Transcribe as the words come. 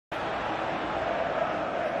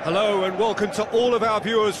Hello and welcome to all of our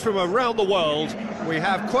viewers from around the world. We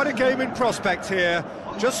have quite a game in prospect here,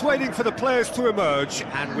 just waiting for the players to emerge,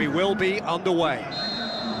 and we will be underway.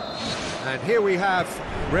 And here we have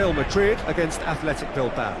Real Madrid against Athletic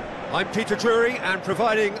Bilbao. I'm Peter Drury, and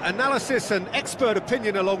providing analysis and expert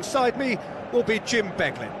opinion alongside me will be Jim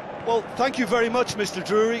Beglin. Well, thank you very much, Mr.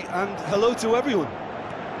 Drury, and hello to everyone.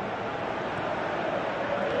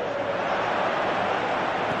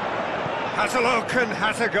 Has a look and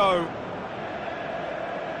has a go.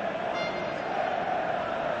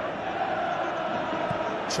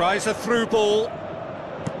 Tries a through ball.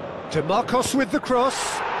 To Marcos with the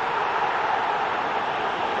cross.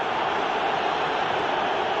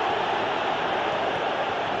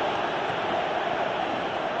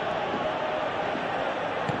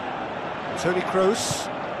 Toni Kroos.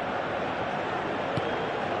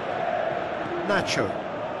 Nacho.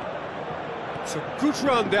 It's a good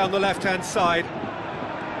run down the left-hand side.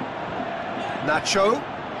 Nacho.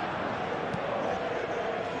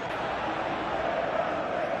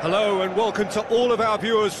 Hello and welcome to all of our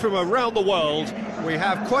viewers from around the world. We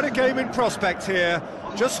have quite a game in prospect here,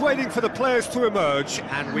 just waiting for the players to emerge,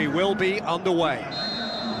 and we will be underway.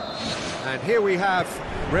 And here we have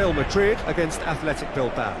Real Madrid against Athletic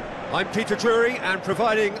Bilbao. I'm Peter Drury, and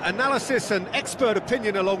providing analysis and expert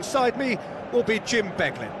opinion alongside me will be Jim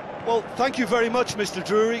Beglin. Well, thank you very much, Mr.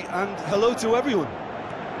 Drury, and hello to everyone.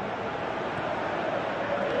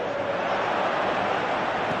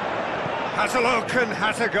 Has a look and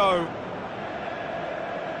has a go.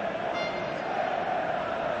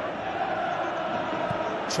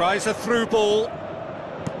 Tries a through ball.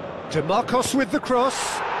 To Marcos with the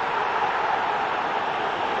cross.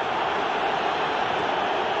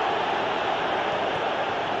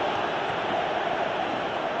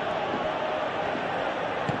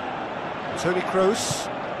 Toni Kroos.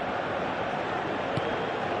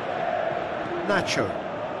 Nacho.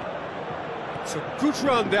 It's a good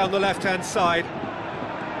run down the left-hand side.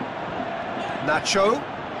 Nacho.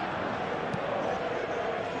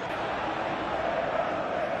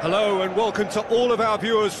 Hello and welcome to all of our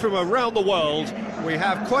viewers from around the world. We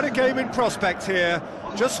have quite a game in prospect here,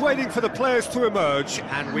 just waiting for the players to emerge,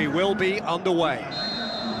 and we will be underway.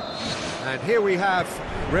 And here we have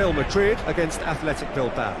Real Madrid against Athletic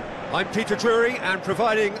Bilbao. I'm Peter Drury, and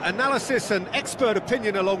providing analysis and expert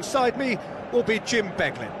opinion alongside me will be Jim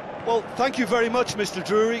Beglin. Well, thank you very much, Mr.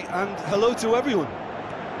 Drury, and hello to everyone.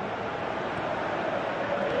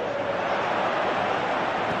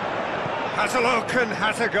 Has a look and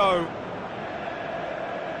has a go.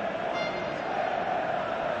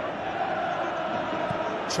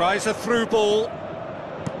 Tries a through ball.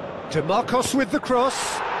 To Marcos with the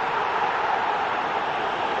cross.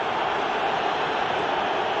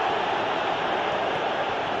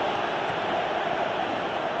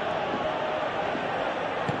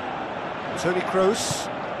 Toni Kroos.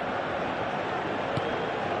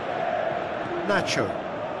 Nacho.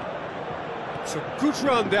 It's a good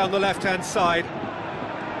run down the left-hand side.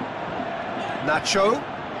 Nacho.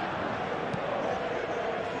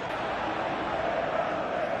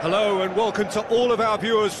 Hello and welcome to all of our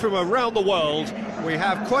viewers from around the world. We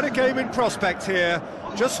have quite a game in prospect here,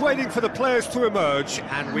 just waiting for the players to emerge,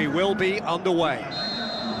 and we will be underway.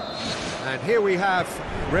 And here we have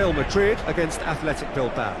Real Madrid against Athletic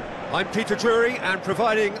Bilbao. I'm Peter Drury, and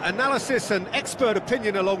providing analysis and expert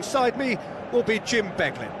opinion alongside me will be Jim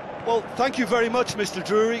Beglin. Well, thank you very much, Mr.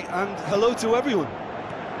 Drury, and hello to everyone.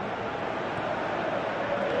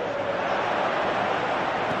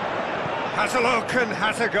 Has a look and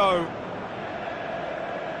has a go.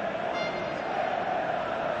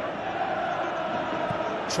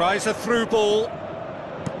 Tries a through ball.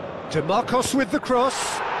 To Marcos with the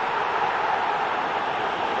cross.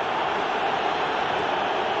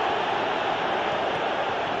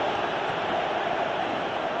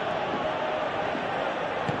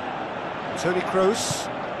 Toni Kroos.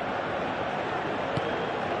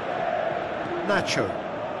 Nacho.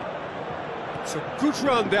 It's a good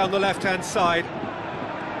run down the left-hand side.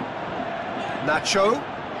 Nacho.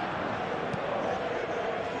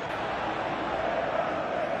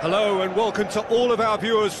 Hello and welcome to all of our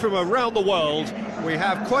viewers from around the world. We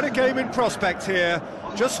have quite a game in prospect here,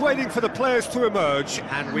 just waiting for the players to emerge,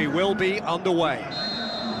 and we will be underway.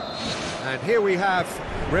 And here we have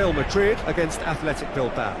Real Madrid against Athletic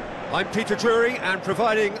Bilbao. I'm Peter Drury, and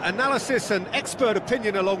providing analysis and expert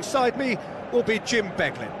opinion alongside me will be Jim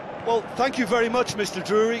Beglin. Well, thank you very much, Mr.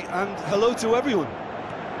 Drury, and hello to everyone.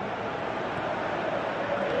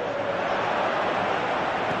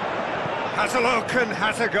 Has a look and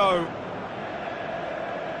has a go.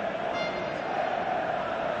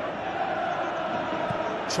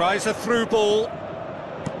 Tries a through ball.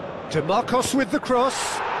 DeMarcos with the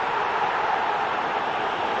cross.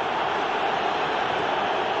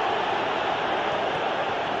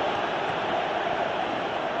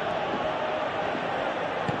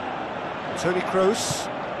 Toni Kroos.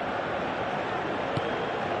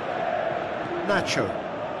 Nacho.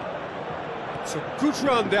 It's a good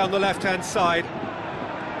run down the left-hand side.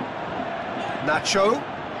 Nacho.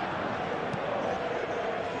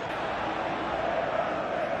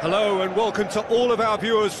 Hello and welcome to all of our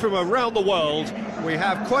viewers from around the world. We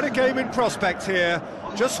have quite a game in prospect here,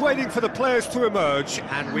 just waiting for the players to emerge,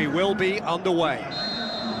 and we will be underway.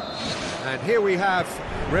 And here we have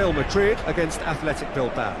Real Madrid against Athletic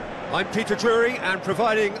Bilbao. I'm Peter Drury, and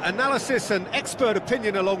providing analysis and expert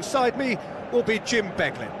opinion alongside me will be Jim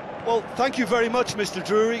Beglin. Well, thank you very much, Mr.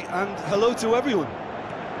 Drury, and hello to everyone.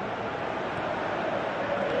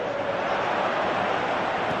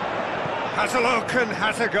 Has a look and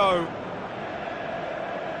has a go.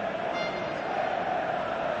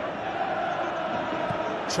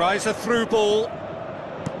 Tries a through ball.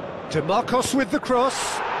 DeMarcos with the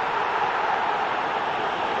cross.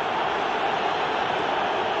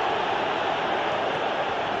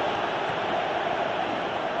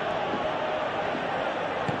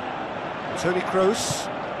 Toni Kroos.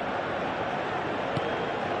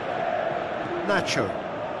 Nacho.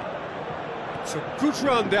 It's a good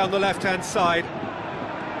run down the left-hand side.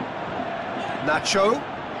 Nacho.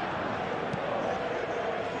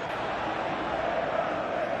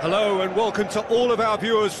 Hello and welcome to all of our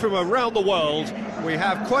viewers from around the world. We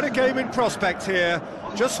have quite a game in prospect here,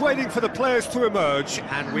 just waiting for the players to emerge,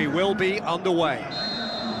 and we will be underway.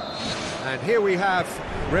 And here we have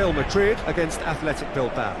Real Madrid against Athletic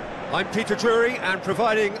Bilbao. I'm Peter Drury, and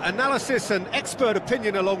providing analysis and expert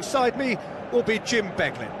opinion alongside me will be Jim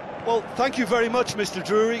Beglin. Well, thank you very much, Mr.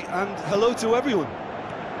 Drury, and hello to everyone.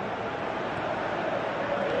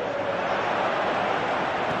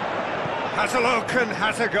 Has a look and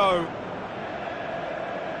has a go.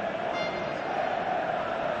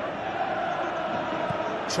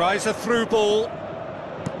 Tries a through ball.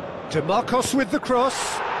 DeMarcos with the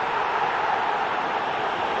cross.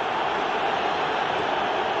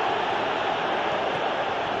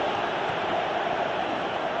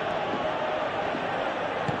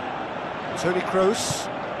 Toni Kroos.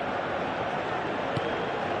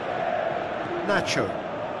 Nacho.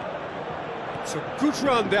 It's a good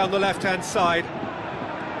run down the left-hand side.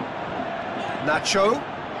 Nacho.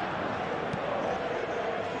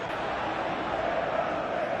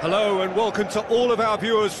 Hello and welcome to all of our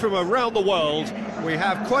viewers from around the world. We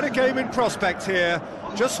have quite a game in prospect here,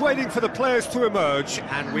 just waiting for the players to emerge,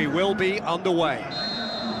 and we will be underway.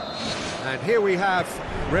 And here we have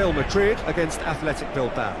Real Madrid against Athletic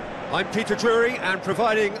Bilbao. I'm Peter Drury, and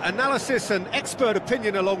providing analysis and expert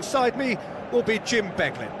opinion alongside me will be Jim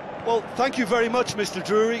Beglin. Well, thank you very much, Mr.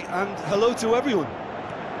 Drury, and hello to everyone.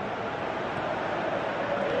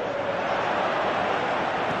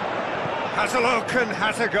 Has a look and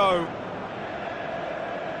has a go.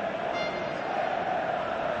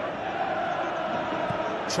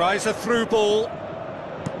 Tries a through ball.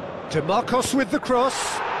 DeMarcos with the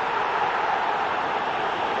cross.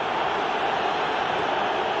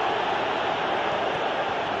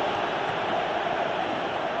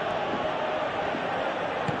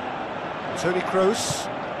 Toni Kroos.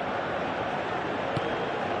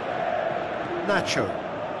 Nacho.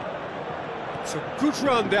 It's a good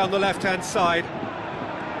run down the left-hand side.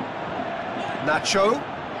 Nacho.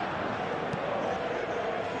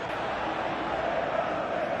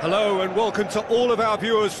 Hello and welcome to all of our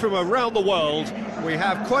viewers from around the world. We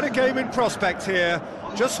have quite a game in prospect here,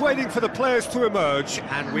 just waiting for the players to emerge,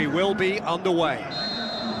 and we will be underway.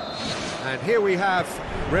 And here we have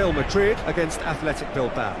Real Madrid against Athletic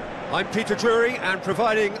Bilbao. I'm Peter Drury, and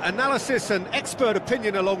providing analysis and expert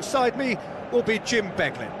opinion alongside me will be Jim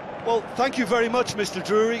Beglin. Well, thank you very much, Mr.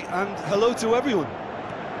 Drury, and hello to everyone.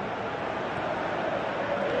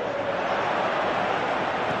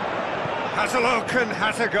 Has a look and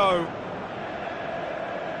has a go.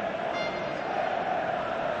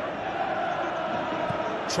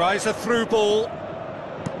 Tries a through ball.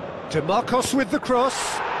 DeMarcos with the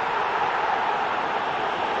cross.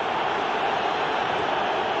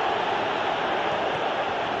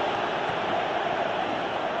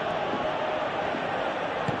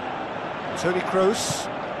 Toni Kroos.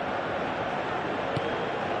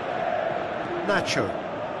 Nacho.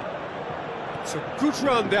 It's a good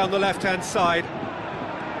run down the left-hand side.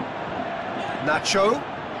 Nacho.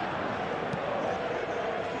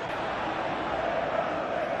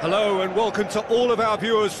 Hello and welcome to all of our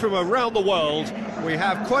viewers from around the world. We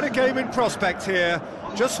have quite a game in prospect here,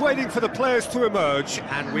 Just waiting for the players to emerge,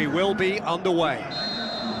 and we will be underway.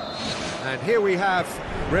 And here we have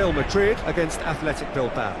Real Madrid against Athletic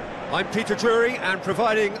Bilbao. I'm Peter Drury, and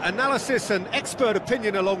providing analysis and expert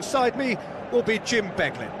opinion alongside me will be Jim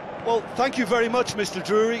Beglin. Well, thank you very much, Mr.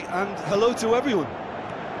 Drury, and hello to everyone.